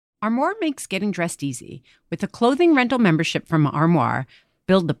Armoire makes getting dressed easy. With a clothing rental membership from Armoire,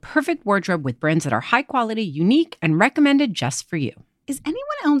 build the perfect wardrobe with brands that are high quality, unique, and recommended just for you. Is anyone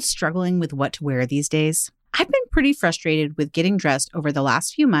else struggling with what to wear these days? I've been pretty frustrated with getting dressed over the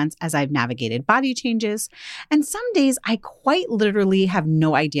last few months as I've navigated body changes, and some days I quite literally have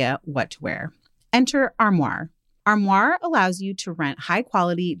no idea what to wear. Enter Armoire. Armoire allows you to rent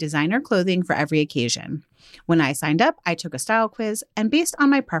high-quality designer clothing for every occasion. When I signed up, I took a style quiz, and based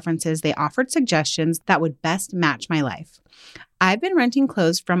on my preferences, they offered suggestions that would best match my life. I've been renting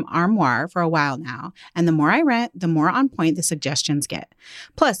clothes from Armoire for a while now, and the more I rent, the more on point the suggestions get.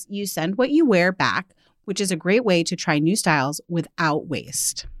 Plus, you send what you wear back, which is a great way to try new styles without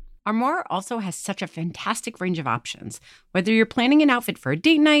waste. Armoire also has such a fantastic range of options. Whether you're planning an outfit for a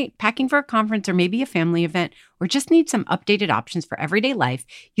date night, packing for a conference, or maybe a family event, or just need some updated options for everyday life,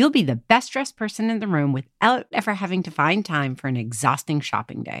 you'll be the best dressed person in the room without ever having to find time for an exhausting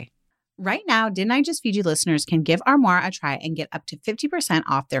shopping day. Right now, Didn't I Just Feed You listeners can give Armoire a try and get up to 50%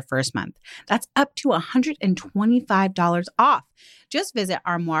 off their first month. That's up to $125 off. Just visit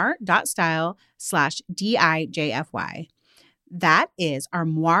armoire.style/DIJFY. That is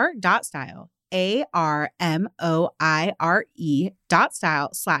armoire.style,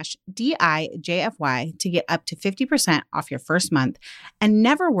 ARMOIRE.style/DIJFY to get up to 50% off your first month and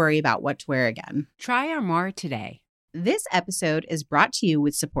never worry about what to wear again. Try Armoire today. This episode is brought to you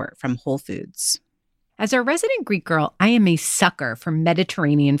with support from Whole Foods. As a resident Greek girl, I am a sucker for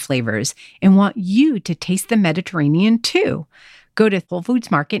Mediterranean flavors and want you to taste the Mediterranean too. Go to Whole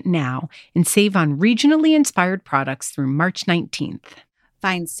Foods Market now and save on regionally inspired products through March 19th.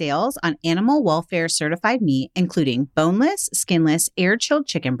 Find sales on animal welfare certified meat, including boneless, skinless, air-chilled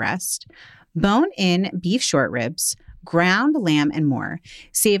chicken breast, bone-in beef short ribs, ground lamb, and more.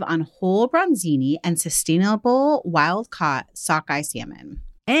 Save on whole bronzini and sustainable wild-caught sockeye salmon.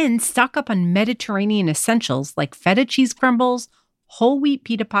 And stock up on Mediterranean essentials like feta cheese crumbles, whole wheat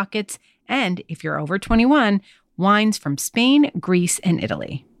pita pockets, and, if you're over 21, wines from Spain, Greece, and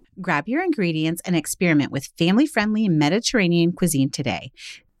Italy. Grab your ingredients and experiment with family-friendly Mediterranean cuisine today.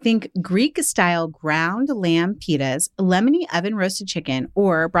 Think Greek-style ground lamb pitas, lemony oven-roasted chicken,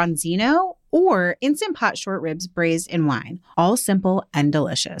 or bronzino, or Instant Pot short ribs braised in wine. All simple and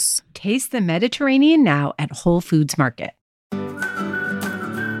delicious. Taste the Mediterranean now at Whole Foods Market.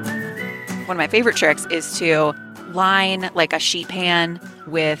 One of my favorite tricks is to line like a sheet pan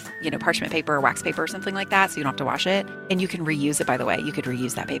with, parchment paper or wax paper or something like that so you don't have to wash it. And you can reuse it, by the way. You could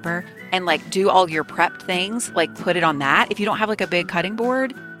reuse that paper and do all your prepped things, put it on that. If you don't have a big cutting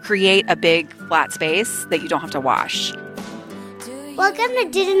board, create a big flat space that you don't have to wash. Welcome to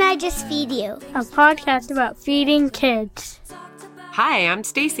Didn't I Just Feed You? A podcast about feeding kids. Hi, I'm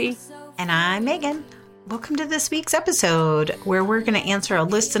Stacy. And I'm Megan. Welcome to this week's episode where we're going to answer a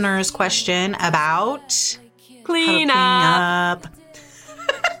listener's question about Clean up.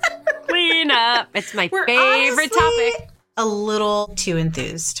 Clean up. It's my favorite topic. A little too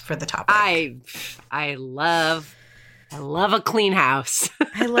enthused for the topic. I love a clean house.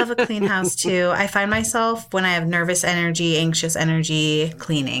 I love a clean house too. I find myself when I have nervous energy, anxious energy,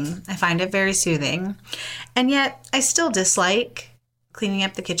 cleaning. I find it very soothing. And yet I still dislike cleaning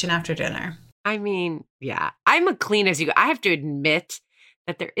up the kitchen after dinner. I mean, yeah, I'm a clean as you go. I have to admit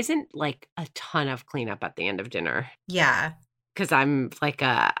that there isn't a ton of cleanup at the end of dinner. Yeah. Because I'm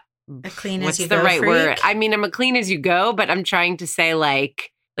a clean what's as you the go right freak? word? I mean, I'm a clean as you go, but I'm trying to say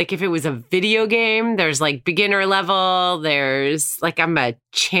if it was a video game, there's beginner level, there's I'm a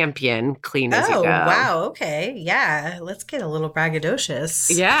champion clean as you go. Oh, wow. Okay. Yeah. Let's get a little braggadocious.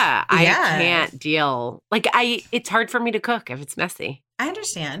 Yeah. I can't deal. It's hard for me to cook if it's messy. I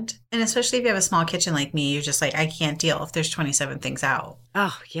understand. And especially if you have a small kitchen like me, you're just I can't deal if there's 27 things out.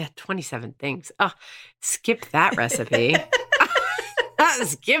 Oh, yeah. 27 things. Oh, skip that recipe.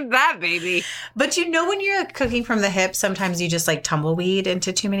 Skip that, baby. But when you're cooking from the hip, sometimes you just tumbleweed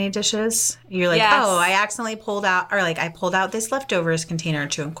into too many dishes. You're Yes. Oh, I accidentally pulled out, or I pulled out this leftovers container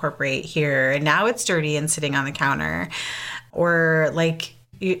to incorporate here, and now it's dirty and sitting on the counter. Or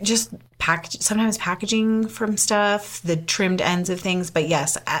you just sometimes packaging from stuff, the trimmed ends of things. But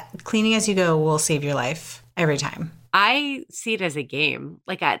yes, cleaning as you go will save your life every time. I see it as a game.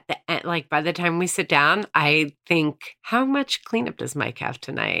 At the end, by the time we sit down, I think, how much cleanup does Mike have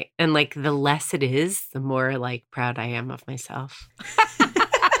tonight? And the less it is, the more proud I am of myself.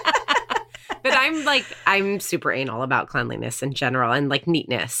 But I'm super anal about cleanliness in general and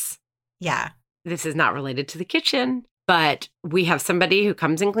neatness. Yeah. This is not related to the kitchen, but we have somebody who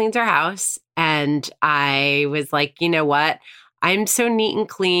comes and cleans our house. And I was you know what? I'm so neat and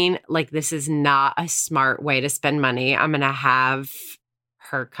clean. This is not a smart way to spend money. I'm going to have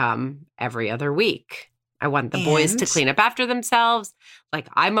her come every other week. I want the boys to clean up after themselves. Like,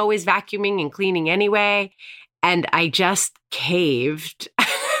 I'm always vacuuming and cleaning anyway. And I just caved. I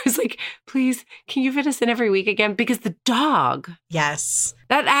was like, please, can you fit us in every week again? Because the dog. Yes.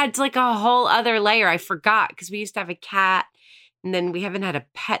 That adds like a whole other layer. I forgot because we used to have a cat and then we haven't had a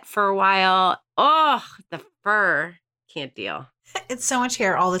pet for a while. Oh, the fur. Can't deal. It's so much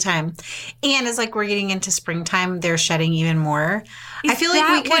hair all the time. And it's like we're getting into springtime, they're shedding even more. I feel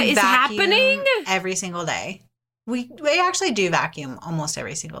like we could vacuum every single day. We actually do vacuum almost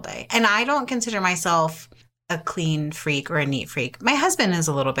every single day. And I don't consider myself a clean freak or a neat freak. My husband is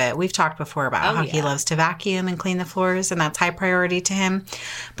a little bit. We've talked before about how he loves to vacuum and clean the floors, and that's high priority to him.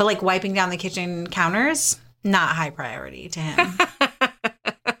 But like wiping down the kitchen counters, not high priority to him.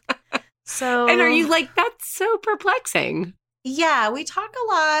 And are you like, that's so perplexing? Yeah, we talk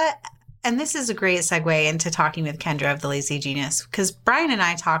a lot. And this is a great segue into talking with Kendra of The Lazy Genius, because Brian and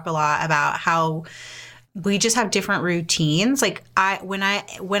I talk a lot about how we just have different routines. Like when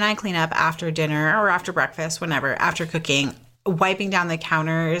I clean up after dinner or after breakfast, whenever, after cooking, wiping down the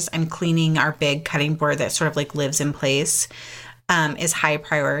counters and cleaning our big cutting board that sort of like lives in place is high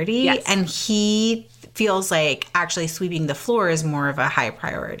priority. Yes. And he feels like actually sweeping the floor is more of a high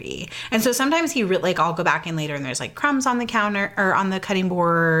priority. And so sometimes I'll go back in later and there's like crumbs on the counter or on the cutting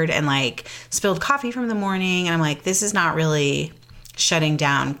board and like spilled coffee from the morning. And I'm like, this is not really shutting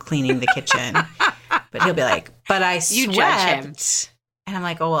down cleaning the kitchen. But he'll be like, but I swept. You judge him. And I'm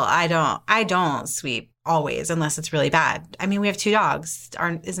like, oh, well, I don't sweep always unless it's really bad. I mean, we have 2 dogs.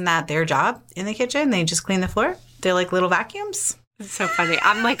 Isn't that their job in the kitchen? They just clean the floor. They're like little vacuums. It's so funny.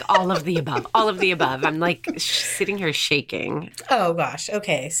 I'm like all of the above. All of the above. I'm like sitting here shaking. Oh, gosh.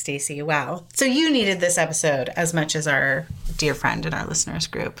 Okay, Stacey. Wow. So you needed this episode as much as our dear friend in our listeners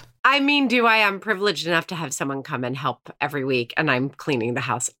group. I mean, do I? I'm privileged enough to have someone come and help every week, and I'm cleaning the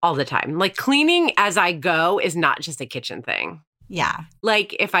house all the time. Like, cleaning as I go is not just a kitchen thing. Yeah.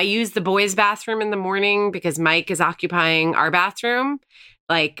 Like, if I use the boys' bathroom in the morning because Mike is occupying our bathroom,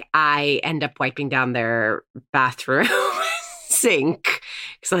 like, I end up wiping down their bathroom sink.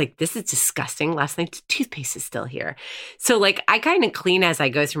 Because, like, this is disgusting. Last night's toothpaste is still here. So, like, I kind of clean as I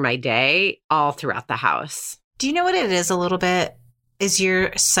go through my day all throughout the house. Do you know what it is a little bit? Is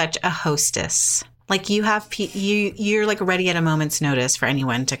you're such a hostess. Like you have, you're like ready at a moment's notice for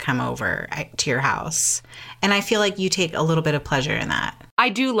anyone to come over to your house. And I feel like you take a little bit of pleasure in that. I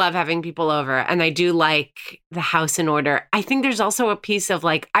do love having people over and I do like the house in order. I think there's also a piece of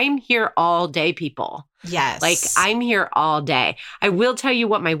like, I'm here all day, people. Yes. Like I'm here all day. I will tell you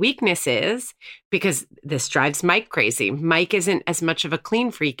what my weakness is because this drives Mike crazy. Mike isn't as much of a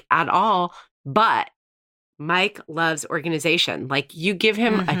clean freak at all, but Mike loves organization. Like you give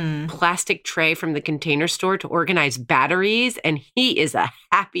him a plastic tray from the Container Store to organize batteries and he is a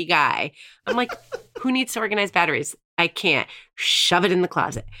happy guy. I'm like, who needs to organize batteries? I can't. Shove it in the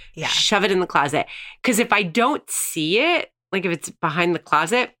closet. Yeah. Shove it in the closet. Because if I don't see it, like if it's behind the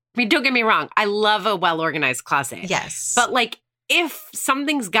closet, I mean, don't get me wrong. I love a well-organized closet. Yes. But like if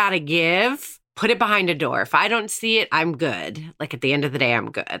something's got to give, put it behind a door. If I don't see it, I'm good. Like at the end of the day,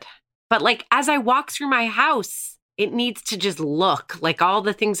 I'm good. But like as I walk through my house, it needs to just look like all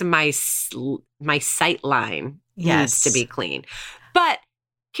the things in my sight line needs to be clean. But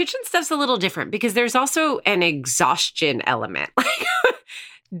kitchen stuff's a little different because there's also an exhaustion element. Like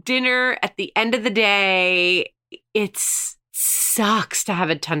dinner at the end of the day, it sucks to have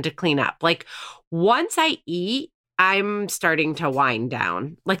a ton to clean up. Like once I eat, I'm starting to wind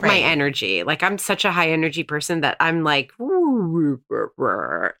down, like my energy. Like I'm such a high energy person that I'm like,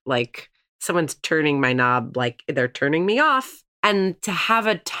 like someone's turning my knob, like they're turning me off. And to have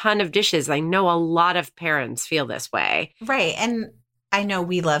a ton of dishes, I know a lot of parents feel this way. Right. And I know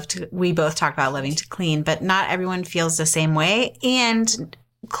we both talk about loving to clean, but not everyone feels the same way. And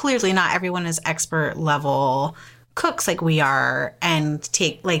clearly not everyone is expert level cooks like we are and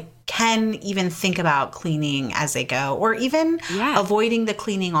can even think about cleaning as they go or even avoiding the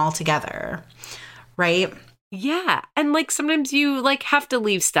cleaning altogether. Right? Yeah. And like sometimes you like have to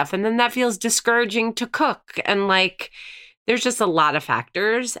leave stuff and then that feels discouraging to cook. And like there's just a lot of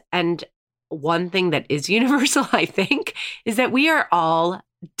factors. And one thing that is universal, I think, is that we are all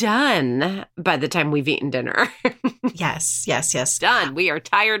done by the time we've eaten dinner. Yes. Done. We are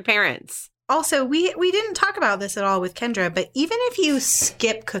tired parents. Also, we didn't talk about this at all with Kendra, but even if you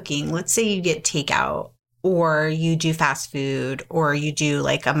skip cooking, let's say you get takeout or you do fast food or you do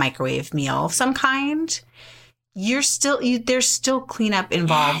like a microwave meal of some kind, there's still cleanup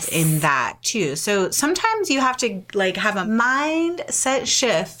involved in that too. So sometimes you have to like have a mindset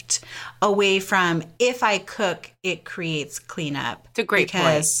shift away from if I cook, it creates cleanup. It's a great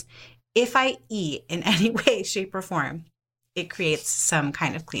because if I eat in any way, shape, or form, it creates some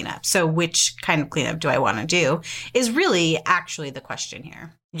kind of cleanup. So which kind of cleanup do I want to do is really actually the question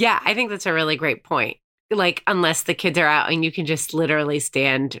here. Yeah, I think that's a really great point. Like, unless the kids are out and you can just literally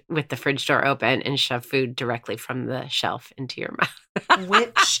stand with the fridge door open and shove food directly from the shelf into your mouth.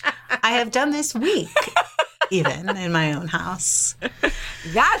 Which I have done this week, even in my own house.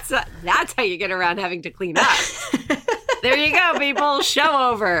 That's how you get around having to clean up. There you go, people.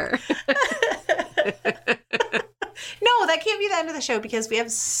 Show over. No, that can't be the end of the show because we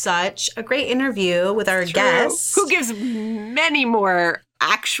have such a great interview with our guest. Who gives many more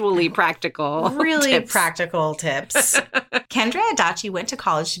actually practical practical tips. Kendra Adachi went to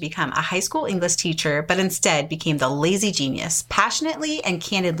college to become a high school English teacher, but instead became the lazy genius, passionately and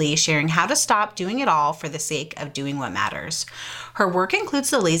candidly sharing how to stop doing it all for the sake of doing what matters. Her work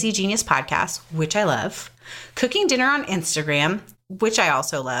includes the Lazy Genius podcast, which I love, cooking dinner on Instagram, which I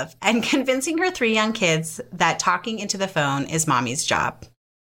also love, and convincing her 3 young kids that talking into the phone is mommy's job.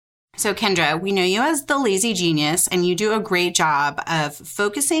 So Kendra, we know you as the lazy genius, and you do a great job of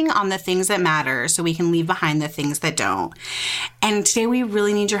focusing on the things that matter so we can leave behind the things that don't. And today we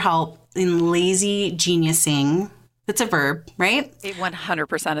really need your help in lazy geniusing. That's a verb, right? It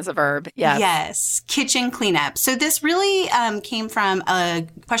 100% is a verb. Yes. Yes. Kitchen cleanup. So this really came from a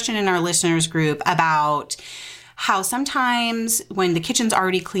question in our listeners group about how sometimes when the kitchen's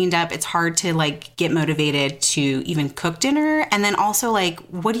already cleaned up, it's hard to like get motivated to even cook dinner. And then also like,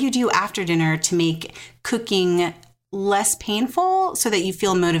 what do you do after dinner to make cooking less painful so that you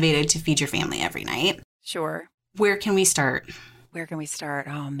feel motivated to feed your family every night? Sure. Where can we start? Where can we start?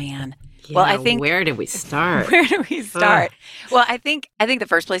 Oh man. Yeah, well, I think where do we start? Where do we start? Well, I think the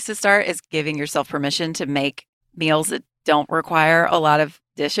first place to start is giving yourself permission to make meals that don't require a lot of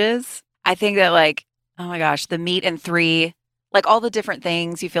dishes. I think that like, oh my gosh, the meat and 3, like all the different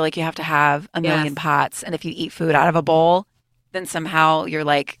things you feel like you have to have a million pots. And if you eat food out of a bowl, then somehow you're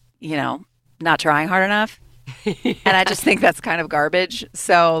like, you know, not trying hard enough. And I just think that's kind of garbage.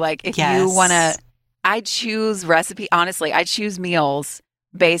 So like if you want to, I choose meals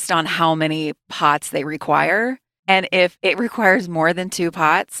based on how many pots they require. And if it requires more than 2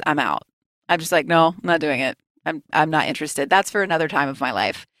 pots, I'm out. I'm just like, no, I'm not doing it. I'm not interested. That's for another time of my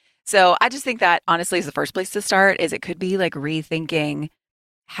life. So I just think that honestly is the first place to start. Is it could be like rethinking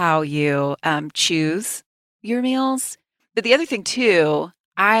how you choose your meals. But the other thing too,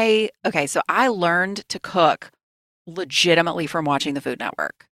 I learned to cook legitimately from watching the Food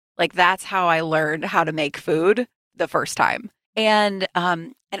Network. Like that's how I learned how to make food the first time. And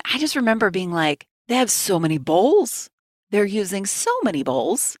I just remember being like, they have so many bowls. They're using so many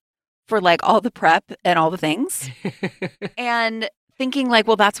bowls for like all the prep and all the things. And thinking like,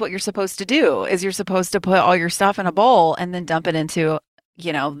 well, that's what you're supposed to do is you're supposed to put all your stuff in a bowl and then dump it into,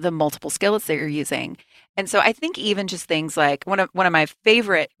 you know, the multiple skillets that you're using. And so I think even just things like one of my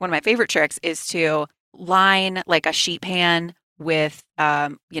favorite tricks is to line like a sheet pan with,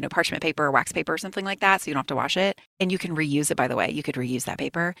 parchment paper or wax paper or something like that. So you don't have to wash it. And you can reuse it, by the way. You could reuse that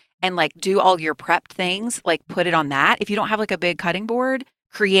paper and like do all your prepped things, like put it on that. If you don't have like a big cutting board,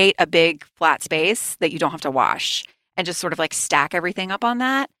 create a big flat space that you don't have to wash and just sort of like stack everything up on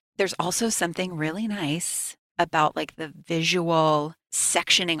that. There's also something really nice about like the visual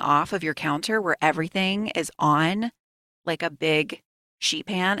sectioning off of your counter where everything is on like a big sheet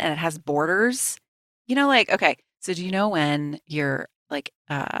pan and it has borders. You know, like, okay, so do you know when you're like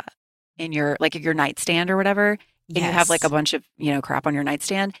in your nightstand or whatever, and you have like a bunch of, crap on your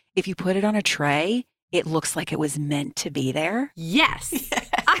nightstand, if you put it on a tray, it looks like it was meant to be there. Yes.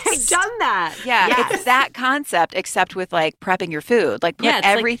 I've done that. Yeah. Yes. It's that concept, except with like prepping your food. Like put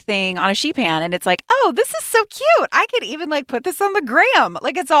everything on a sheet pan and it's like, oh, this is so cute. I could even like put this on the gram.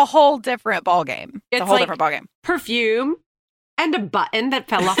 Like it's a whole different ballgame. It's a whole different ballgame. Perfume and a button that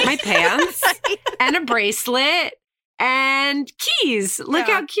fell off my pants and a bracelet and keys. Look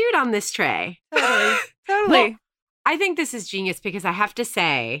how cute on this tray. Totally. Well, I think this is genius because I have to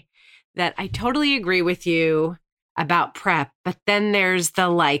say that I totally agree with you about prep, but then there's the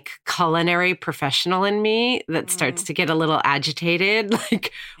like culinary professional in me that starts to get a little agitated.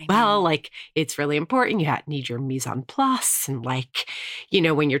 Like, well, like it's really important. You need your mise en place. And like,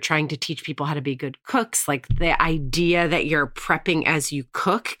 when you're trying to teach people how to be good cooks, like the idea that you're prepping as you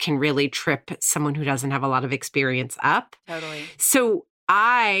cook can really trip someone who doesn't have a lot of experience up. Totally. So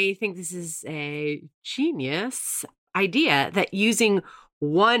I think this is a genius idea that using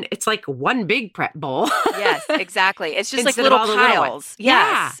it's like one big prep bowl. Yes, exactly. It's just like Instead of little all the little piles. ones.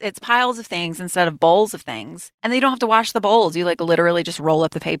 Yes. It's piles of things instead of bowls of things. And then you don't have to wash the bowls. You like literally just roll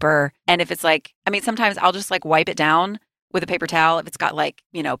up the paper. And if it's like, I mean, sometimes I'll just like wipe it down with a paper towel if it's got like,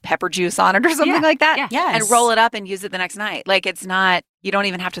 pepper juice on it or something like that. Yeah. Yes. And roll it up and use it the next night. Like it's not, you don't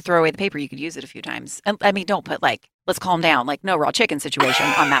even have to throw away the paper. You could use it a few times. And I mean, don't put like, let's calm down, like no raw chicken situation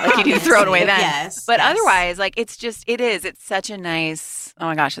on that. Like you need to throw it away then. Yes. But yes. otherwise, like it's such a nice, oh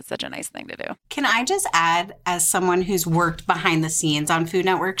my gosh, it's such a nice thing to do. Can I just add, as someone who's worked behind the scenes on Food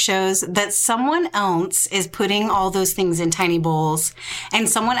Network shows, that someone else is putting all those things in tiny bowls and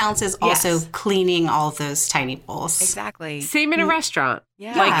someone else is also Yes. cleaning all of those tiny bowls. Exactly. Same in a restaurant.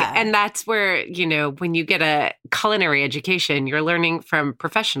 Yeah. And that's where, when you get a culinary education, you're learning from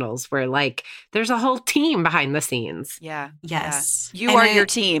professionals where like there's a whole team behind the scenes. Yeah. Yes. You And are I- your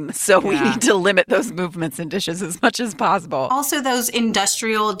team. So we Yeah. need to limit those movements in dishes as much as possible. Also, those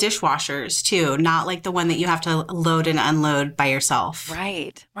industrial dishwashers, too, not like the one that you have to load and unload by yourself.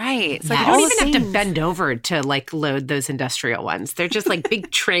 Right. Right. It's You like don't all even the have to things. bend over to like load those industrial ones. They're just like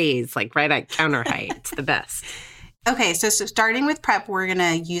big trays, like right at counter height. It's the best. Okay, so starting with prep, we're going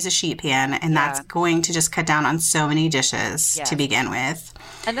to use a sheet pan, and that's Yeah. going to just cut down on so many dishes Yes. to begin with.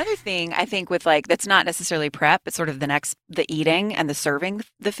 Another thing I think with like, that's not necessarily prep, but sort of the eating and the serving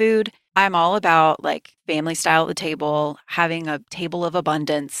the food. I'm all about like family style at the table, having a table of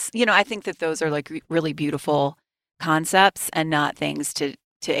abundance. I think that those are like really beautiful concepts and not things to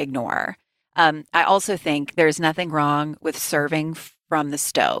ignore. I also think there's nothing wrong with serving from the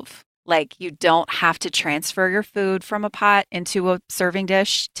stove. Like you don't have to transfer your food from a pot into a serving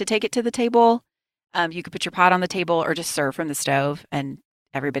dish to take it to the table. You could put your pot on the table or just serve from the stove and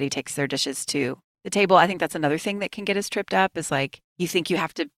everybody takes their dishes to the table. I think that's another thing that can get us tripped up is like you think you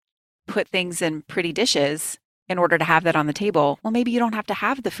have to put things in pretty dishes in order to have that on the table. Well, maybe you don't have to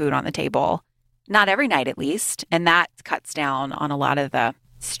have the food on the table, not every night at least. And that cuts down on a lot of the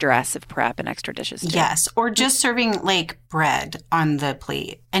stress of prep and extra dishes too. Yes, or just serving like bread on the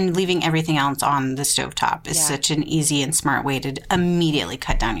plate and leaving everything else on the stovetop is Yeah. such an easy and smart way to immediately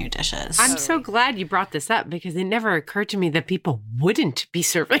cut down your dishes. I'm so glad you brought this up because it never occurred to me that people wouldn't be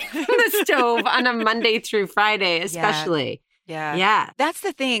serving from the stove on a Monday through Friday, especially. Yeah. Yeah. That's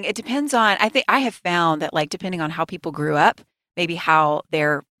the thing. It depends on, I think I have found that like depending on how people grew up, maybe how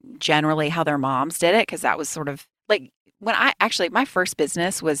their moms did it, because that was sort of like when my first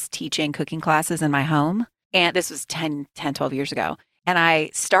business was teaching cooking classes in my home. And this was 10, 12 years ago. And I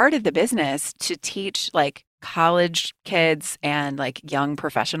started the business to teach like college kids and like young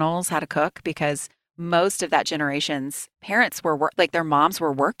professionals how to cook because most of that generation's parents were like their moms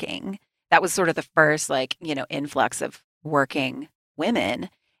were working. That was sort of the first like, influx of working women.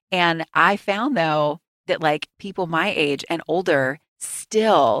 And I found though that like people my age and older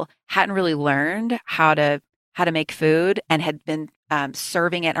still hadn't really learned how to make food and had been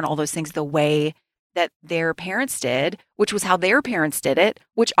serving it and all those things the way that their parents did, which was how their parents did it,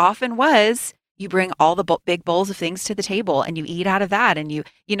 which often was you bring all the big bowls of things to the table and you eat out of that. And you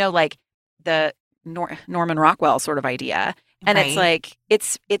like the Norman Rockwell sort of idea. And it's like,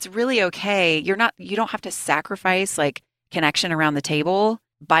 it's really okay. You don't have to sacrifice like connection around the table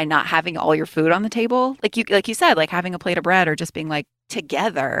by not having all your food on the table. Like you said, like having a plate of bread or just being like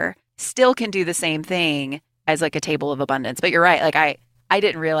together still can do the same thing as like a table of abundance. But you're right. Like I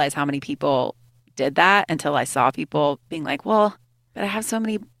didn't realize how many people did that until I saw people being like, well, but I have so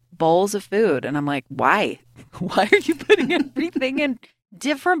many bowls of food. And I'm like, why? Why are you putting everything in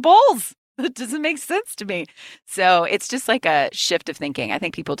different bowls? It doesn't make sense to me. So it's just like a shift of thinking. I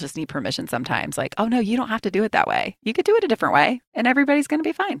think people just need permission sometimes. Like, oh no, you don't have to do it that way. You could do it a different way and everybody's going to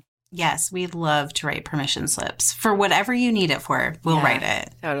be fine. Yes, we'd love to write permission slips for whatever you need it for. We'll Yeah. write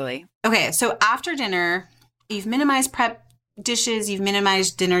it. Totally. Okay, so after dinner, you've minimized prep dishes, you've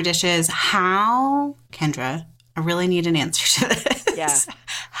minimized dinner dishes. How, Kendra, I really need an answer to this. Yeah.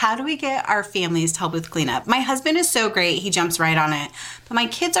 How do we get our families to help with cleanup? My husband is so great. He jumps right on it. But my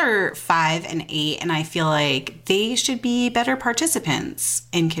kids are 5 and 8, and I feel like they should be better participants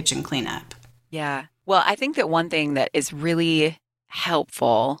in kitchen cleanup. Yeah. Well, I think that one thing that is really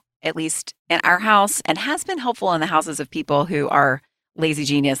helpful, at least in our house, and has been helpful in the houses of people who are lazy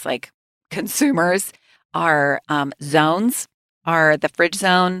genius like consumers, are zones, are the fridge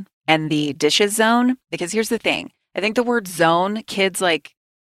zone and the dishes zone. Because here's the thing. I think the word zone, kids like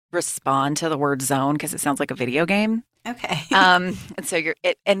respond to the word zone because it sounds like a video game. Okay. And so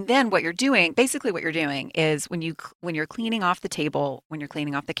and then what you're doing is when you're cleaning off the table, when you're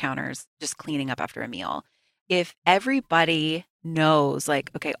cleaning off the counters, just cleaning up after a meal, if everybody knows like,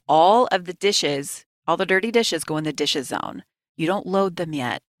 okay, all of the dishes, all the dirty dishes go in the dishes zone. you don't load them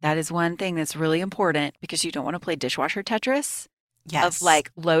yet. That is one thing that's really important because you don't want to play dishwasher Tetris. Yes. Of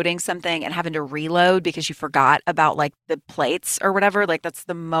like loading something and having to reload because you forgot about like the plates or whatever. Like that's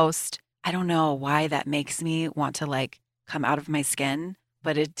the most, I don't know why that makes me want to like come out of my skin,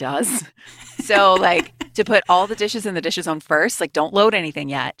 but it does. So like to put all the dishes in the dish zone first, like don't load anything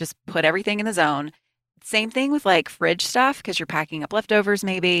yet. Just put everything in the zone. Same thing with like fridge stuff because you're packing up leftovers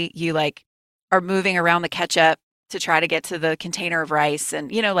maybe. You like are moving around the ketchup to try to get to the container of rice.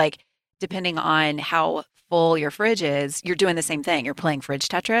 And, you know, like depending on how full your fridge is, you're doing the same thing. You're playing fridge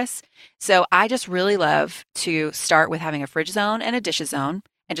Tetris. So I just really love to start with having a fridge zone and a dishes zone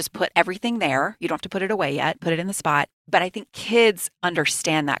and just put everything there. You don't have to put it away yet, put it in the spot. But I think kids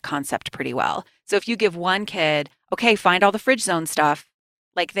understand that concept pretty well. So if you give one kid, okay, find all the fridge zone stuff,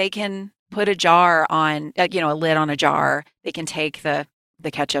 like they can put a jar on, a lid on a jar. They can take the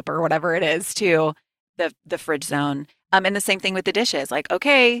ketchup or whatever it is to the fridge zone. And the same thing with the dishes. Like,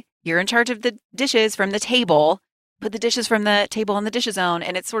 okay, you're in charge of the dishes from the table. Put the dishes from the table in the dishes zone.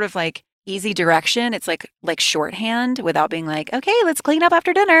 And it's sort of like easy direction. It's like shorthand without being like, okay, let's clean up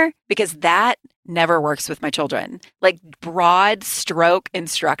after dinner. Because that never works with my children. Like broad stroke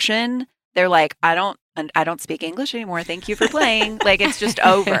instruction. They're like, I don't speak English anymore. Thank you for playing. Like it's just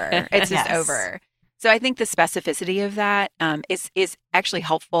over. It's just over. So I think the specificity of that is actually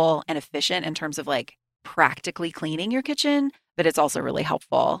helpful and efficient in terms of like practically cleaning your kitchen, but it's also really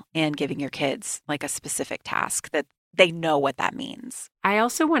helpful in giving your kids like a specific task that they know what that means. I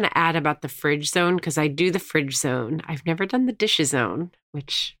also want to add about the fridge zone because I do the fridge zone. I've never done the dishes zone,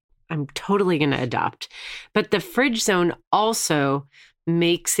 which I'm totally going to adopt. But the fridge zone also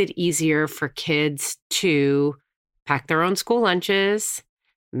makes it easier for kids to pack their own school lunches,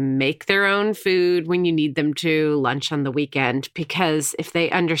 make their own food when you need them to, lunch on the weekend, because if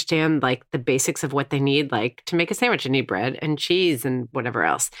they understand like the basics of what they need, like to make a sandwich, you need bread and cheese and whatever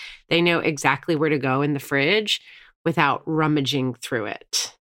else, they know exactly where to go in the fridge without rummaging through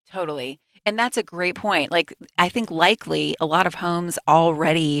it. Totally. And that's a great point. Like, I think likely a lot of homes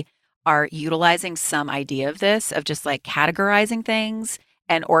already are utilizing some idea of this, of just like categorizing things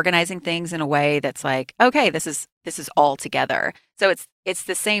and organizing things in a way that's like, okay, this is all together. So it's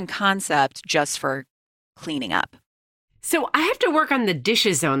the same concept just for cleaning up. So I have to work on the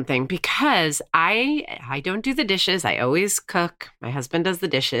dishes zone thing because I don't do the dishes. I always cook. My husband does the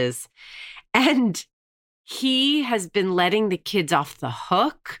dishes. And he has been letting the kids off the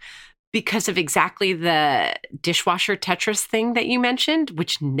hook because of exactly the dishwasher Tetris thing that you mentioned,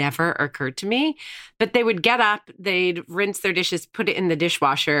 which never occurred to me. But they would get up, they'd rinse their dishes, put it in the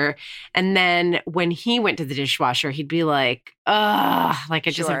dishwasher. And then when he went to the dishwasher, he'd be like, ugh, like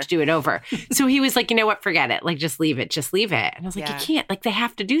I just have to do it over. So he was like, you know what, forget it. Like, just leave it. Just leave it. And I was like, you can't. Like, they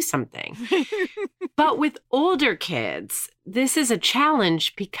have to do something. But with older kids, this is a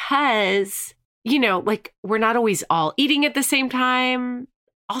challenge because, you know, like we're not always all eating at the same time.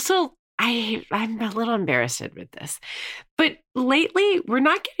 Also, I'm a little embarrassed with this, but lately we're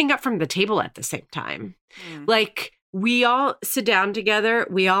not getting up from the table at the same time. Like we all sit down together,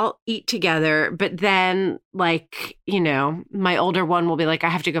 we all eat together, but then like, you know, my older one will be like, I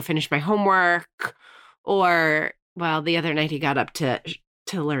have to go finish my homework, or well, the other night he got up to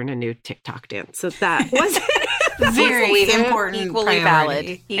learn a new TikTok dance. So that wasn't very important, equally valid.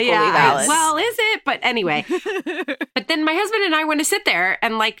 Equally valid. Well, is it? But anyway. But then my husband and I want to sit there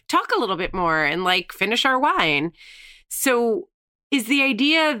and like talk a little bit more and like finish our wine. So is the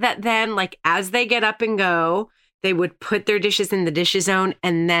idea that then like as they get up and go, they would put their dishes in the dishes zone,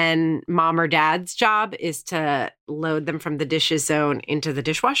 and then mom or dad's job is to load them from the dishes zone into the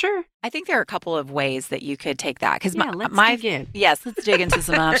dishwasher? I think there are a couple of ways that you could take that. Because Yes, let's dig into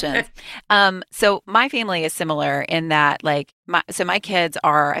some options. So my family is similar in that like my kids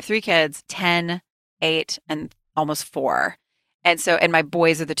I have 3 kids, 10, 8, and almost 4. And my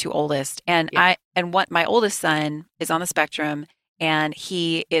boys are the 2 oldest. And my oldest son is on the spectrum, and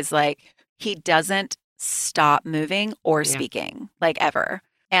he is like, he doesn't stop moving or speaking like ever.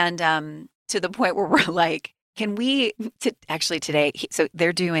 And to the point where we're like, can we today, so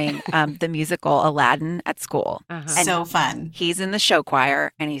they're doing the musical Aladdin at school. And so fun. He's in the show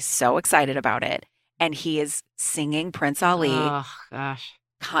choir and he's so excited about it. And he is singing Prince Ali. Oh, gosh.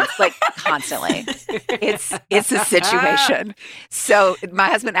 Constantly. It's a situation. So my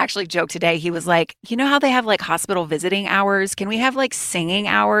husband actually joked today. He was like, you know how they have like hospital visiting hours? Can we have like singing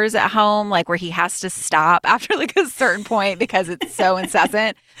hours at home, like where he has to stop after like a certain point because it's so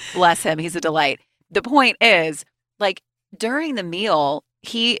incessant? Bless him. He's a delight. The point is, like during the meal,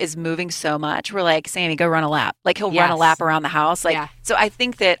 he is moving so much. We're like, Sammy, go run a lap. Like he'll run a Yes. lap around the house. Like, Yeah. so I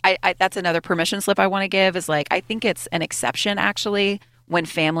think that I that's another permission slip I want to give is like, I think it's an exception actually when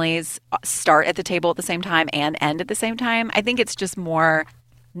families start at the table at the same time and end at the same time. I think it's just more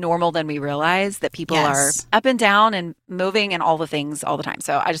normal than we realize that people are up and down and moving and all the things all the time.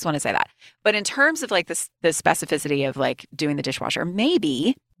 So I just want to say that. But in terms of like the specificity of like doing the dishwasher,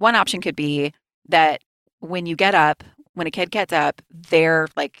 maybe one option could be that when you get up, when a kid gets up, their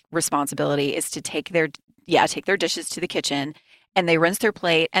like responsibility is to take their dishes to the kitchen and they rinse their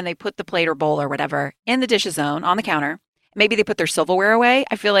plate and they put the plate or bowl or whatever in the dishes zone on the counter. Maybe they put their silverware away.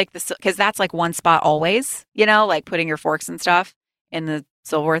 I feel like because that's like one spot always, like putting your forks and stuff in the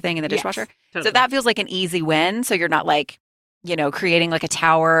silverware thing in the dishwasher. Totally. So that feels like an easy win. So you're not like, creating like a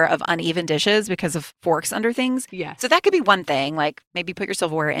tower of uneven dishes because of forks under things. Yeah. So that could be one thing, like maybe put your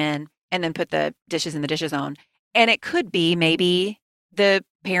silverware in and then put the dishes in the dishes zone. And it could be maybe the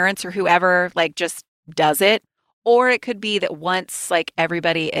parents or whoever like just does it. Or it could be that once like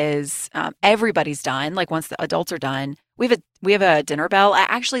everybody's done, like once the adults are done, we have a dinner bell. I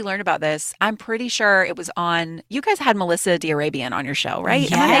actually learned about this. I'm pretty sure it was on, you guys had Melissa D'Arabian on your show, right?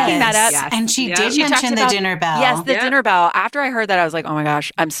 Yes. Am I making that up? Yes. And she Yeah. did She talked mention the about- dinner bell. Yes, the Yeah. dinner bell. After I heard that, I was like, oh my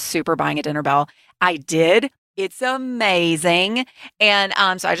gosh, I'm super buying a dinner bell. I did. It's amazing. And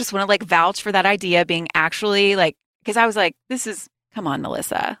so I just want to like vouch for that idea being actually like, because I was like, come on,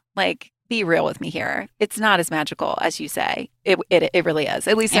 Melissa, like be real with me here. It's not as magical as you say. It really is,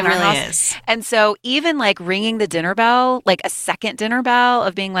 at least It in our really house. is. And so even like ringing the dinner bell, like a second dinner bell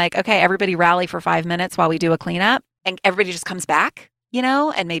of being like, okay, everybody rally for 5 minutes while we do a cleanup and everybody just comes back,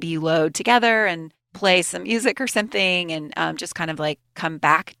 and maybe you load together and play some music or something and just kind of like come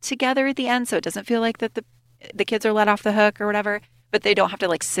back together at the end. So it doesn't feel like that the kids are let off the hook or whatever, but they don't have to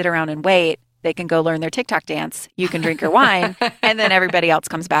like sit around and wait. They can go learn their TikTok dance. You can drink your wine and then everybody else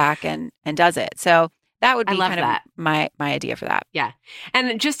comes back and does it. So that would I be love kind that. of my idea for that. Yeah.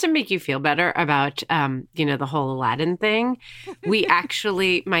 And just to make you feel better about, the whole Aladdin thing,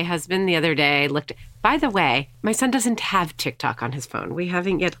 my husband the other day by the way, my son doesn't have TikTok on his phone. We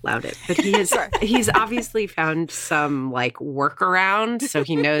haven't yet allowed it, but he's obviously found some like workaround. So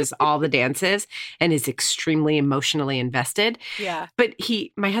he knows all the dances and is extremely emotionally invested. Yeah. But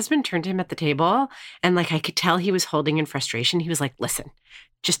my husband turned to him at the table and like I could tell he was holding in frustration. He was like, listen,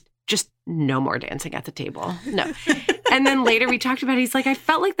 just no more dancing at the table. No. And then later we talked about it. He's like, I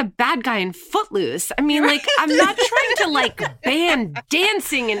felt like the bad guy in Footloose. I mean, like, I'm not trying to like ban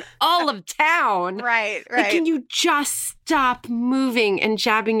dancing in all of town. Right, Like, can you just stop moving and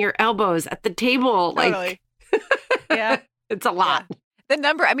jabbing your elbows at the table? Totally. Like, Yeah. it's a lot. The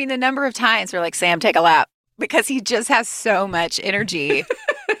number of times we're like, Sam, take a lap because he just has so much energy.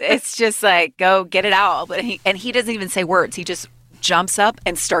 It's just like, go get it out. But he doesn't even say words. He just jumps up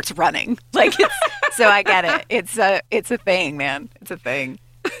and starts running. Like, so I get it. It's a thing, man. It's a thing.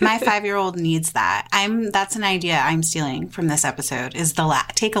 My 5-year-old needs that. That's an idea I'm stealing from this episode is the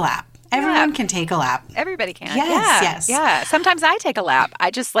lap. Take a lap. Everyone can take a lap. Everybody can. Yes, yes. Yeah. Sometimes I take a lap. I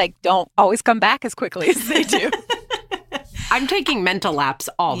just like don't always come back as quickly as they do. I'm taking mental laps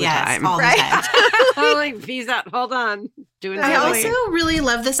all the time. all the time. I'm like, peace out. Hold on. Doing I something. also really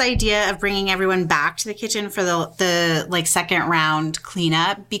love this idea of bringing everyone back to the kitchen for the like second round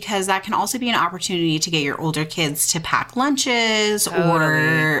cleanup because that can also be an opportunity to get your older kids to pack lunches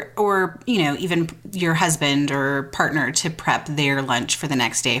or even your husband or partner to prep their lunch for the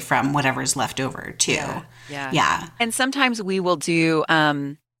next day from whatever's left over too. Yeah. And sometimes we will do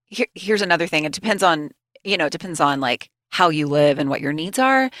here's another thing. It depends on like how you live and what your needs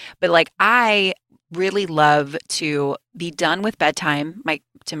are, but like I really love to be done with bedtime,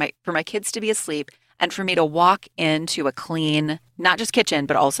 for my kids to be asleep, and for me to walk into a clean, not just kitchen,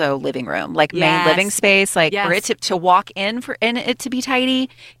 but also living room, like main living space, like for it to walk in it to be tidy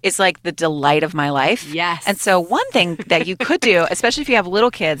is like the delight of my life. Yes. And so one thing that you could do, especially if you have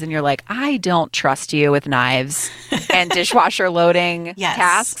little kids and you're like, I don't trust you with knives and dishwasher loading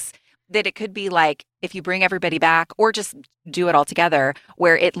tasks, that it could be like if you bring everybody back or just do it all together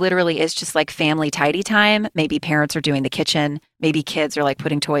where it literally is just like family tidy time. Maybe parents are doing the kitchen. Maybe kids are like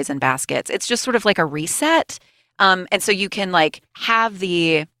putting toys in baskets. It's just sort of like a reset. And so you can like have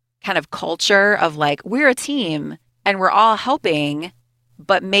the kind of culture of like, we're a team and we're all helping,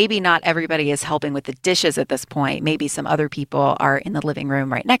 but maybe not everybody is helping with the dishes at this point. Maybe some other people are in the living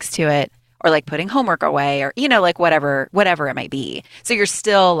room right next to it or like putting homework away or, like whatever it might be. So you're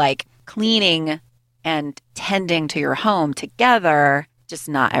still like cleaning and tending to your home together, just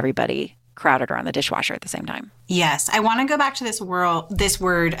not everybody crowded around the dishwasher at the same time. Yes. I want to go back to this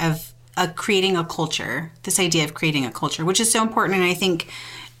word of creating a culture, this idea of creating a culture, which is so important. And I think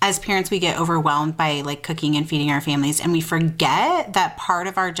as parents, we get overwhelmed by like cooking and feeding our families, and we forget that part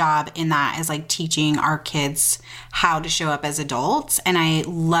of our job in that is like teaching our kids how to show up as adults. And I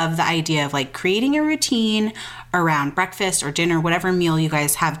love the idea of like creating a routine around breakfast or dinner, whatever meal you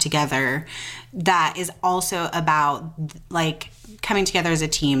guys have together, that is also about like coming together as a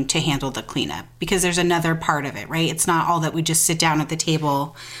team to handle the cleanup, because there's another part of it, right? It's not all that we just sit down at the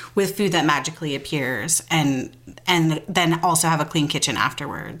table with food that magically appears and then also have a clean kitchen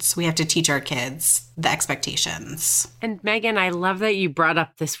afterwards. We have to teach our kids the expectations. And Megan, I love that you brought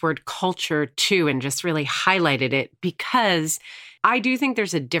up this word culture too and just really highlighted it, because I do think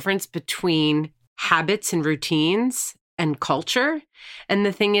there's a difference between habits and routines and culture. And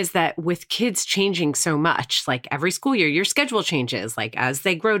the thing is that with kids changing so much, like every school year, your schedule changes, like as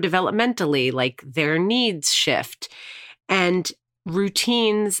they grow developmentally, like their needs shift, and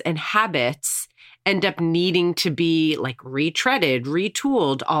routines and habits end up needing to be like retreaded,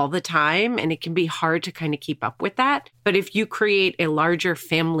 retooled all the time. And it can be hard to kind of keep up with that. But if you create a larger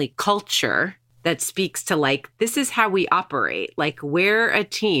family culture that speaks to like, this is how we operate, like we're a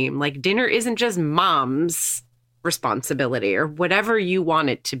team, like dinner isn't just mom's responsibility or whatever you want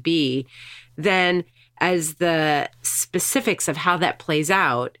it to be, then as the specifics of how that plays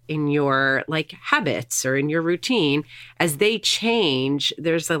out in your like habits or in your routine, as they change,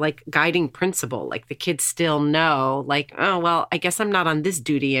 there's a like guiding principle. Like the kids still know like, oh, well, I guess I'm not on this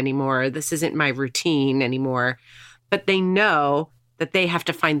duty anymore. This isn't my routine anymore. But they know that they have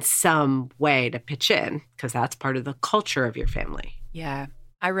to find some way to pitch in, because that's part of the culture of your family. Yeah.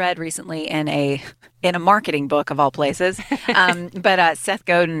 I read recently in a marketing book of all places, but Seth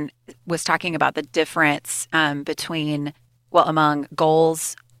Godin was talking about the difference among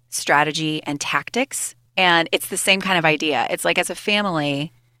goals, strategy, and tactics. And it's the same kind of idea. It's like as a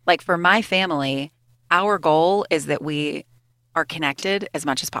family, like for my family, our goal is that we are connected as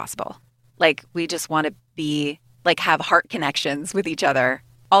much as possible. Like we just want to be like have heart connections with each other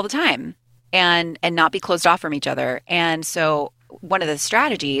all the time and not be closed off from each other. And so one of the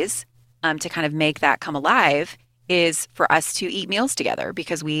strategies to kind of make that come alive is for us to eat meals together,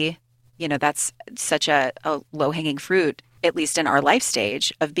 because that's such a low-hanging fruit, at least in our life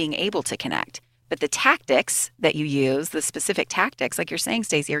stage, of being able to connect. But the tactics that you use, the specific tactics, like you're saying,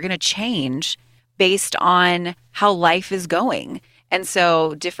 Stacey, are going to change based on how life is going. And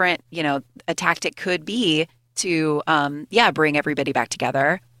so different, a tactic could be to, bring everybody back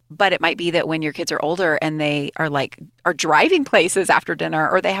together. But it might be that when your kids are older and they are driving places after dinner,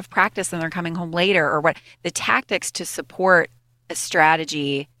 or they have practice and they're coming home later, or what, the tactics to support a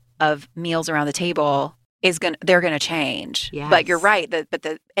strategy of meals around the table they're going to change. Yes. But you're right.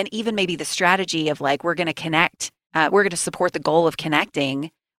 And even maybe the strategy of like, we're going to connect, we're going to support the goal of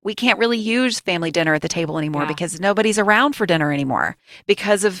connecting. We can't really use family dinner at the table anymore because nobody's around for dinner anymore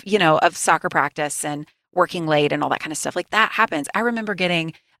because of, of soccer practice and working late and all that kind of stuff. Like that happens. I remember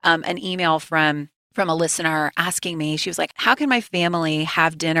getting an email from a listener asking me, she was like, how can my family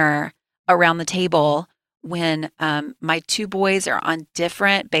have dinner around the table when my two boys are on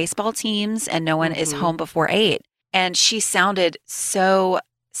different baseball teams and no one is home before 8? And she sounded so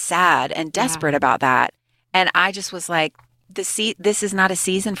sad and desperate about that. And I just was like, this is not a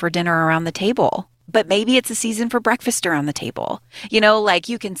season for dinner around the table, but maybe it's a season for breakfast around the table. Like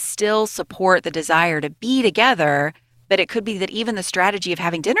you can still support the desire to be together, but it could be that even the strategy of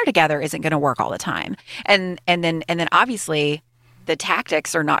having dinner together isn't going to work all the time. And then obviously the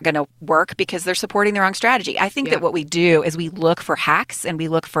tactics are not going to work because they're supporting the wrong strategy. I think that what we do is we look for hacks and we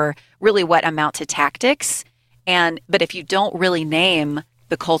look for really what amount to tactics. But if you don't really name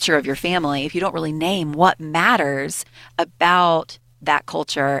the culture of your family, if you don't really name what matters about that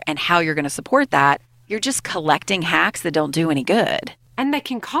culture and how you're going to support that, you're just collecting hacks that don't do any good. And that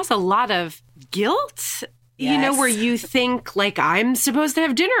can cause a lot of guilt. Yes. Where you think like, I'm supposed to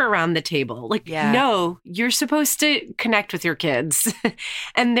have dinner around the table. Like, no, you're supposed to connect with your kids.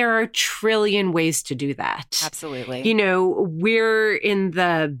 And there are a trillion ways to do that. Absolutely. We're in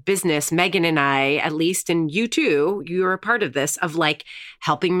the business, Megan and I, at least, and you too, you're a part of this, of like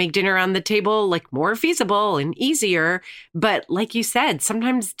helping make dinner on the table like more feasible and easier. But like you said,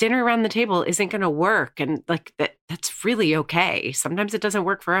 sometimes dinner around the table isn't going to work. And like that's really okay. Sometimes it doesn't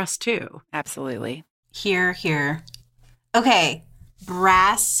work for us too. Absolutely. Here. Okay,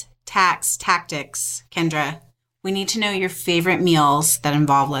 brass tactics, Kendra. We need to know your favorite meals that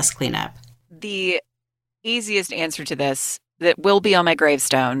involve less cleanup. The easiest answer to this that will be on my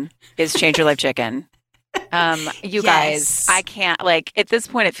gravestone is Change Your Life Chicken. You guys, I can't, at this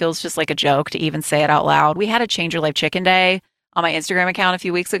point, it feels just like a joke to even say it out loud. We had a Change Your Life Chicken Day on my Instagram account a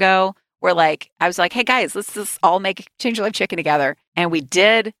few weeks ago where like, I was like, hey guys, let's just all make Change Your Life chicken together. And we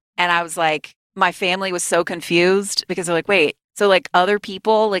did. And I was like, my family was so confused because they're like, wait, so like other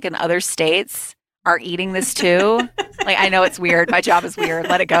people like in other states are eating this too? Like, I know it's weird. My job is weird.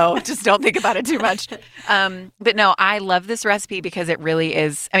 Let it go. Just don't think about it too much. But no, I love this recipe because it really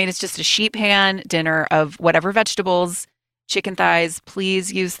is. I mean, it's just a sheet pan dinner of whatever vegetables, chicken thighs.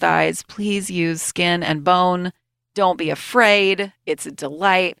 Please use thighs. Please use skin and bone. Don't be afraid. It's a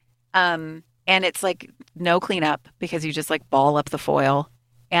delight. And it's like no cleanup because you just like ball up the foil.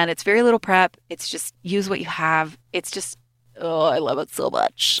 And it's very little prep. It's just use what you have. It's just, oh, I love it so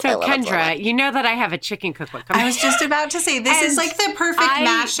much. So Kendra, you know that I have a chicken cookbook. I was just about to say, this is like the perfect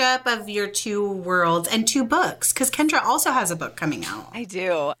mashup of your two worlds and two books, because Kendra also has a book coming out. I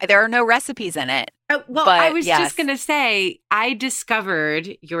do. There are no recipes in it. Well, I was just going to say, I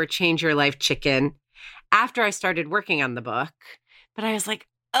discovered your Change Your Life chicken after I started working on the book. But I was like,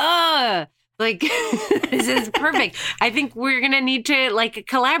 like, this is perfect. I think we're going to need to like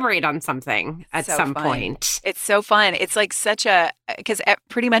collaborate on something at some point. It's so fun. It's like because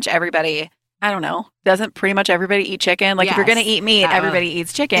pretty much everybody, I don't know, doesn't pretty much everybody eat chicken? Like if you're going to eat meat, everybody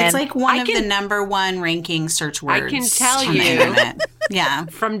eats chicken. It's like one of the number one ranking search words. I can tell you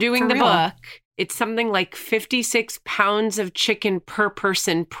from doing the book, it's something like 56 pounds of chicken per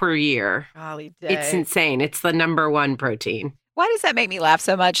person per year. Golly day. It's insane. It's the number one protein. Why does that make me laugh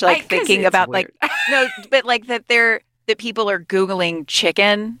so much? Like thinking about weird. like, no, but like that people are Googling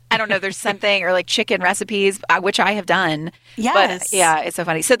chicken. I don't know. There's something or like chicken recipes, which I have done. Yes. But yeah, it's so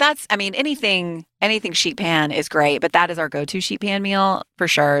funny. So that's, I mean, anything sheet pan is great, but that is our go-to sheet pan meal for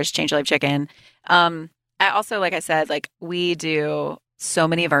sure is Change Your Life chicken. I also, like I said, like we do so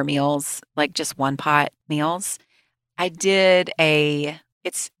many of our meals, like just one pot meals. I did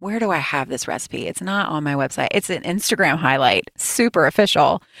where do I have this recipe? It's not on my website. It's an Instagram highlight, super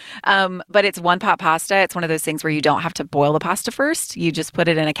official. But it's one pot pasta. It's one of those things where you don't have to boil the pasta first. You just put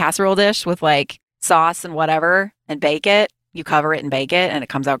it in a casserole dish with like sauce and whatever and bake it. You cover it and bake it and it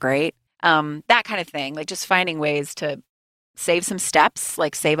comes out great. That kind of thing, like just finding ways to save some steps,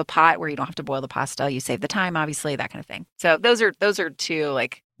 like save a pot where you don't have to boil the pasta. You save the time, obviously, that kind of thing. So those are two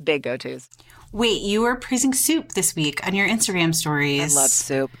like big go-tos. Wait, you were praising soup this week on your Instagram stories. I love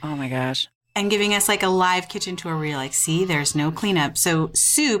soup. Oh my gosh. And giving us like a live kitchen tour where you're like, see, there's no cleanup. So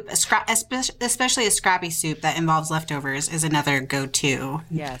soup, especially a scrappy soup that involves leftovers, is another go-to.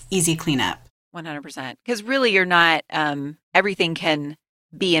 Yes. Easy cleanup. 100%. Because really you're not, everything can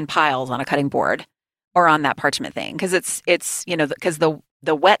be in piles on a cutting board or on that parchment thing. Because it's because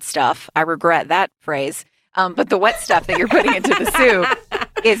the wet stuff, I regret that phrase, but the wet stuff that you're putting into the soup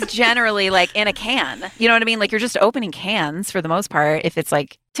is generally like in a can. You know what I mean? Like you're just opening cans for the most part if it's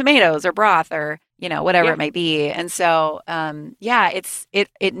like tomatoes or broth or, whatever it might be. And so,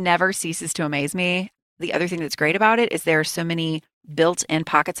 it never ceases to amaze me. The other thing that's great about it is there are so many built-in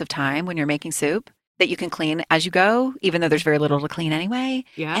pockets of time when you're making soup that you can clean as you go, even though there's very little to clean anyway.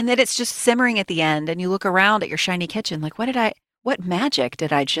 Yeah. And that it's just simmering at the end and you look around at your shiny kitchen like, what magic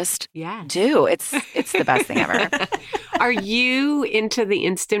did I just do? It's the best thing ever. Are you into the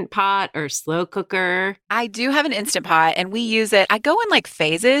Instant Pot or slow cooker? I do have an Instant Pot and we use it. I go in like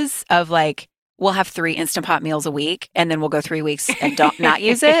phases of like, we'll have 3 Instant Pot meals a week and then we'll go 3 weeks and not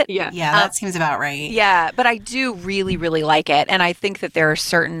use it. Yeah, that seems about right. Yeah, but I do really, really like it. And I think that there are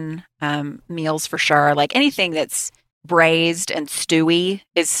certain meals for sure, like anything that's braised and stewy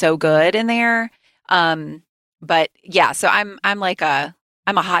is so good in there. But yeah, so I'm a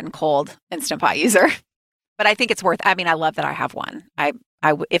hot and cold Instant Pot user, but I think it's worth. I mean, I love that I have one.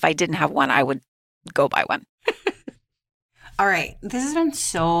 If I didn't have one, I would go buy one. All right, this has been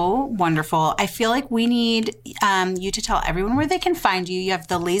so wonderful. I feel like we need you to tell everyone where they can find you. You have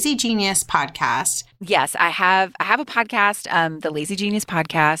the Lazy Genius podcast. Yes, I have a podcast, the Lazy Genius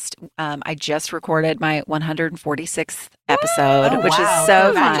podcast. I just recorded my 146th episode, which is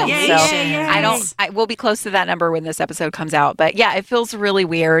so fun. So we'll be close to that number when this episode comes out. But yeah, it feels really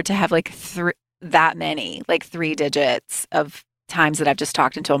weird to have like that many, like 3 digits of times that I've just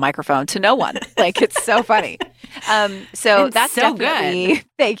talked into a microphone to no one. Like it's so funny. So that's so definitely good.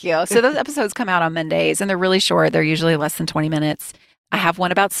 Thank you. So those episodes come out on Mondays and they're really short. They're usually less than 20 minutes. I have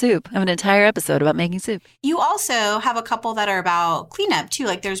one about soup. I have an entire episode about making soup. You also have a couple that are about cleanup too.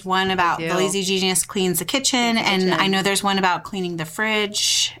 Like there's one about the Lazy Genius cleans the kitchen, and I know there's one about cleaning the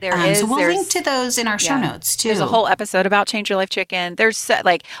fridge. There is. So we'll link to those in our show notes too. There's a whole episode about Change Your Life Chicken. There's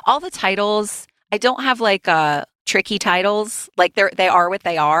like all the titles. I don't have like tricky titles. Like they are what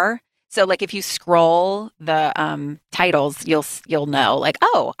they are. So like if you scroll the titles, you'll know like,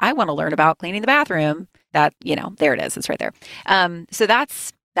 oh, I want to learn about cleaning the bathroom. That, there it is. It's right there. So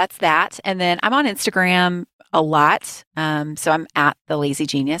that's that's that. And then I'm on Instagram a lot. So I'm at The Lazy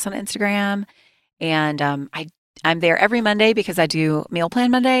Genius on Instagram. And I'm there every Monday because I do Meal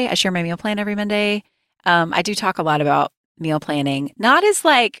Plan Monday. I share my meal plan every Monday. I do talk a lot about meal planning, not as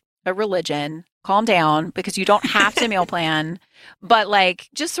like a religion. Calm down, because you don't have to meal plan, but like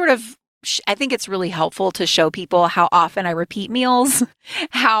just sort of, I think it's really helpful to show people how often I repeat meals,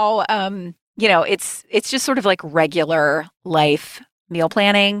 how, it's just sort of like regular life meal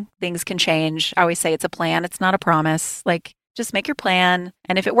planning. Things can change. I always say it's a plan. It's not a promise. Like just make your plan.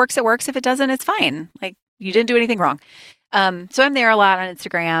 And if it works, it works. If it doesn't, it's fine. Like you didn't do anything wrong. So I'm there a lot on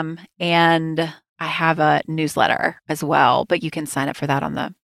Instagram, and I have a newsletter as well, but you can sign up for that on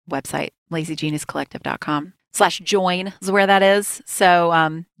the website, lazygeniuscollective.com/join is where that is. So,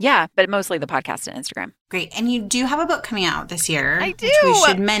 but mostly the podcast and Instagram. Great. And you do have a book coming out this year. I do. Which we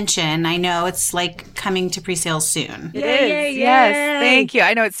should mention. I know it's like coming to pre-sale soon. It is. Yes. Thank you.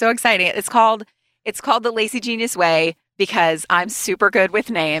 I know, it's so exciting. It's called The Lazy Genius Way because I'm super good with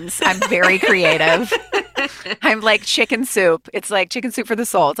names. I'm very creative. I'm like chicken soup. It's like chicken soup for the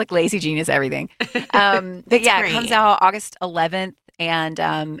soul. It's like Lazy Genius everything. But yeah, great. It comes out August 11th. And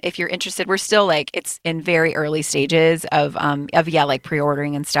if you're interested, we're still like, it's in very early stages of like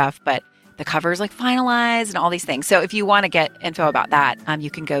pre-ordering and stuff, but the cover is like finalized and all these things. So if you want to get info about that, you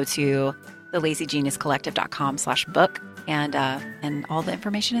can go to thelazygeniuscollective.com/book and all the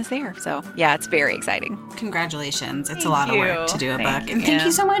information is there. So yeah, it's very exciting. Congratulations. It's Thank a lot of you. work to do a Thank book. you. And thank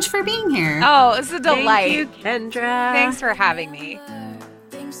you so much for being here. Oh, it's a delight. Thank you, Kendra. Thanks for having me.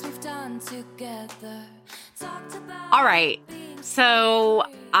 All right. So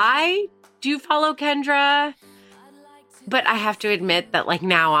I do follow Kendra, but I have to admit that like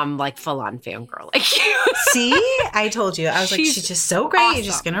now I'm like full on fangirl like you. See, I told you. I was like, she's just so great. awesome. You're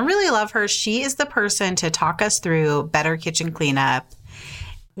just going to really love her. She is the person to talk us through better kitchen cleanup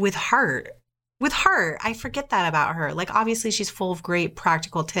with heart. With heart. I forget that about her. Like, obviously, she's full of great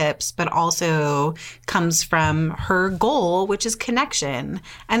practical tips, but also comes from her goal, which is connection.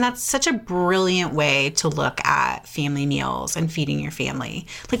 And that's such a brilliant way to look at family meals and feeding your family.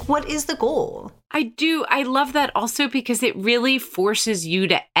 Like, what is the goal? I do. I love that also because it really forces you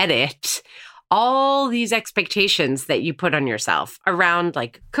to edit all these expectations that you put on yourself around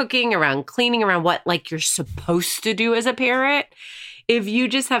like cooking, around cleaning, around what like you're supposed to do as a parent. If you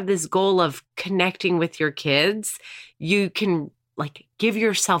just have this goal of connecting with your kids, you can like give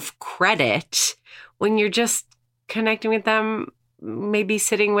yourself credit when you're just connecting with them, maybe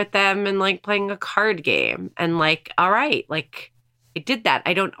sitting with them and like playing a card game and like, all right, like I did that.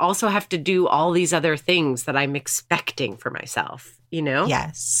 I don't also have to do all these other things that I'm expecting for myself, you know?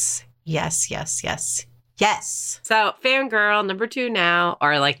 Yes. Yes, yes, yes. Yes. So fangirl number 2 now,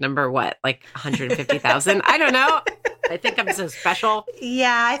 or like number what? Like 150,000? I don't know. I think I'm so special.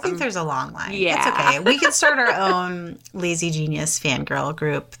 Yeah, I think there's a long line. yeah. It's okay. We could start our own Lazy Genius fangirl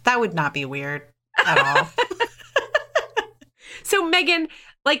group. That would not be weird at all. So Megan,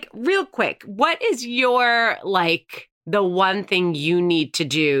 like real quick, what is your like the one thing you need to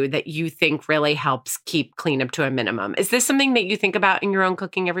do that you think really helps keep cleanup to a minimum? Is this something that you think about in your own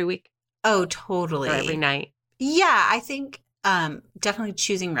cooking every week Oh, totally. or every night? Yeah, I think definitely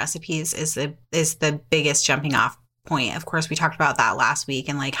choosing recipes is the biggest jumping off point. Of course, we talked about that last week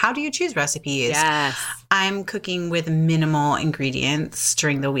and like, how do you choose recipes? Yes. I'm cooking with minimal ingredients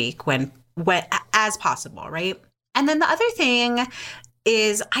during the week when as possible, right? And then the other thing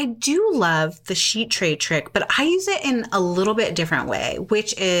is I do love the sheet tray trick, but I use it in a little bit different way,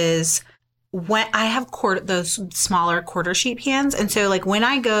 which is when I have those smaller quarter sheet pans. And so like when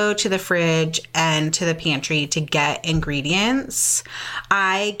I go to the fridge and to the pantry to get ingredients,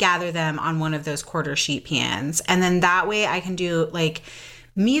 I gather them on one of those quarter sheet pans. And then that way I can do like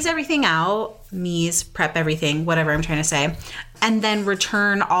mise everything out, prep everything, whatever I'm trying to say, and then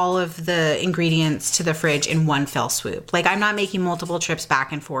return all of the ingredients to the fridge in one fell swoop. Like I'm not making multiple trips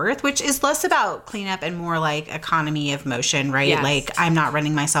back and forth, which is less about cleanup and more like economy of motion, right? Yes. Like I'm not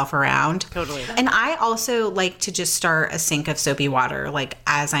running myself around. Totally. And I also like to just start a sink of soapy water, like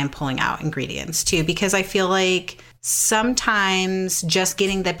as I'm pulling out ingredients too, because I feel like sometimes just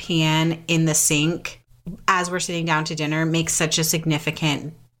getting the pan in the sink as we're sitting down to dinner makes such a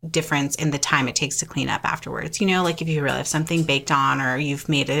significant difference in the time it takes to clean up afterwards. You know, like if you really have something baked on or you've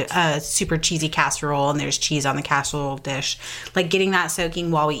made a super cheesy casserole and there's cheese on the casserole dish, like getting that soaking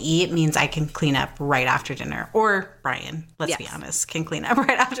while we eat means I can clean up right after dinner. Or Brian, let's be honest, can clean up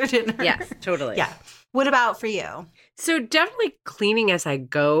right after dinner. Yes, totally. Yeah. What about for you? So definitely cleaning as I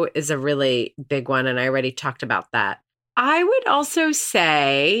go is a really big one. And I already talked about that. I would also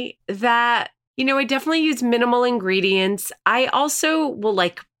say that I definitely use minimal ingredients. I also will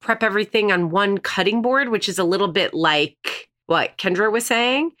prep everything on one cutting board, which is a little bit like what Kendra was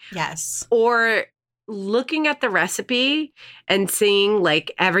saying. Yes. Or looking at the recipe and seeing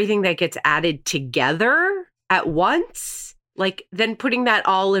everything that gets added together at once, then putting that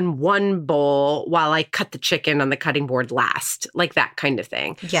all in one bowl while I cut the chicken on the cutting board last, that kind of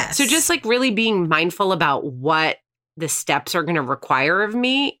thing. Yes. So just really being mindful about what the steps are going to require of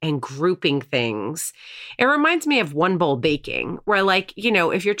me and grouping things. It reminds me of one bowl baking where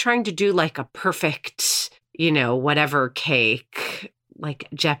if you're trying to do a perfect, whatever cake,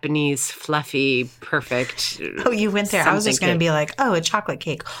 Japanese fluffy, perfect. Oh, you went there. I was just going to be a chocolate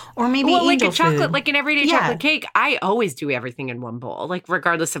cake or maybe angel a chocolate, food. An everyday chocolate cake. I always do everything in one bowl,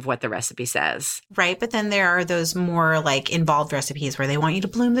 regardless of what the recipe says. Right. But then there are those more involved recipes where they want you to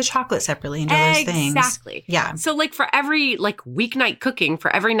bloom the chocolate separately and do those things. Exactly. Yeah. So for every weeknight cooking,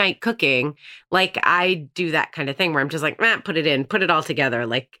 for every night cooking, I do that kind of thing where I'm just put it all together.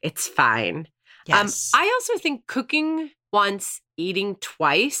 It's fine. Yes. I also think cooking once, eating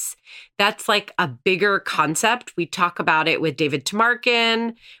twice, that's a bigger concept. We talk about it with David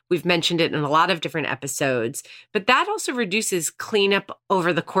Tamarkin. We've mentioned it in a lot of different episodes, but that also reduces cleanup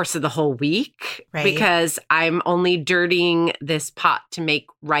over the course of the whole week, right, because I'm only dirtying this pot to make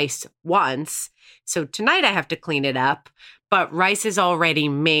rice once. So tonight I have to clean it up, but rice is already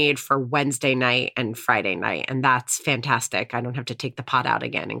made for Wednesday night and Friday night, and that's fantastic. I don't have to take the pot out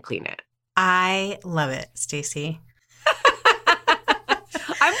again and clean it. I love it, Stacey.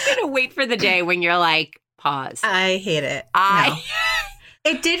 I'm going to wait for the day when you're pause. I hate it. No.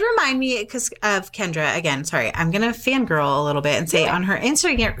 It did remind me of Kendra. Again, sorry, I'm going to fangirl a little bit and say on her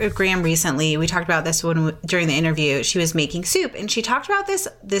Instagram recently, we talked about this during the interview, she was making soup and she talked about this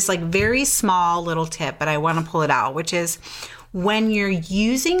very small little tip, but I want to pull it out, which is when you're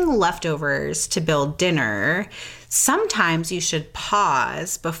using leftovers to build dinner, sometimes you should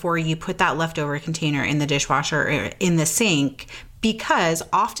pause before you put that leftover container in the dishwasher or in the sink, because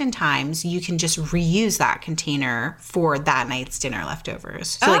oftentimes you can just reuse that container for that night's dinner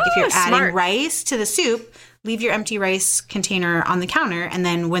leftovers. So if you're adding rice to the soup, leave your empty rice container on the counter, and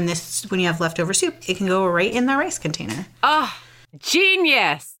then when you have leftover soup, it can go right in the rice container. Oh,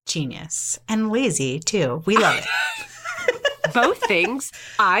 genius. Genius. And lazy too. We love it. Both things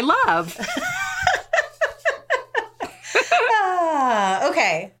I love.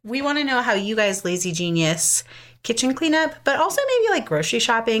 Okay. We want to know how you guys lazy genius kitchen cleanup, but also maybe grocery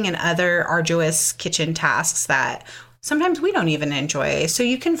shopping and other arduous kitchen tasks that sometimes we don't even enjoy. So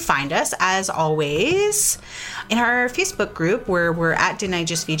you can find us, as always, in our Facebook group where we're at Didn't I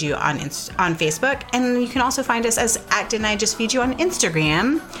Just Feed You on Facebook. And you can also find us as at Didn't I Just Feed You on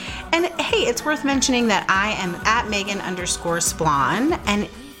Instagram. And hey, it's worth mentioning that I am at Megan_Splon and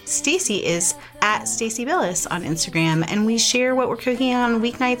Stacey is at Stacey Billis on Instagram. And we share what we're cooking on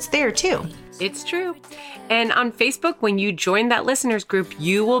weeknights there too. It's true. And on Facebook, when you join that listeners group,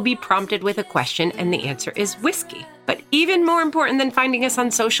 you will be prompted with a question, and the answer is whiskey. But even more important than finding us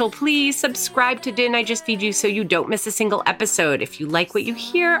on social, please subscribe to Didn't I Just Feed You so you don't miss a single episode. If you like what you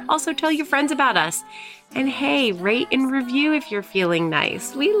hear, also tell your friends about us. And hey, rate and review if you're feeling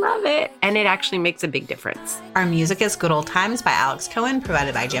nice. We love it. And it actually makes a big difference. Our music is Good Old Times by Alex Cohen,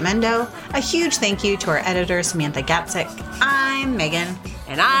 provided by Jim Endo. A huge thank you to our editor, Samantha Gatzik. I'm Megan.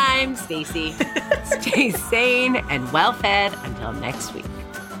 And I'm Stacey. Stay sane and well-fed until next week.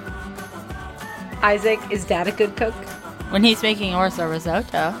 Isaac, is Dad a good cook? When he's making orzo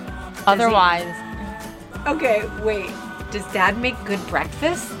risotto. Otherwise. Okay, wait. Does Dad make good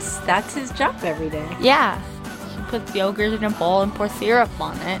breakfasts? That's his job every day. Yeah. He puts yogurt in a bowl and pours syrup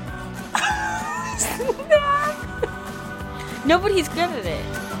on it. No, but he's good at it.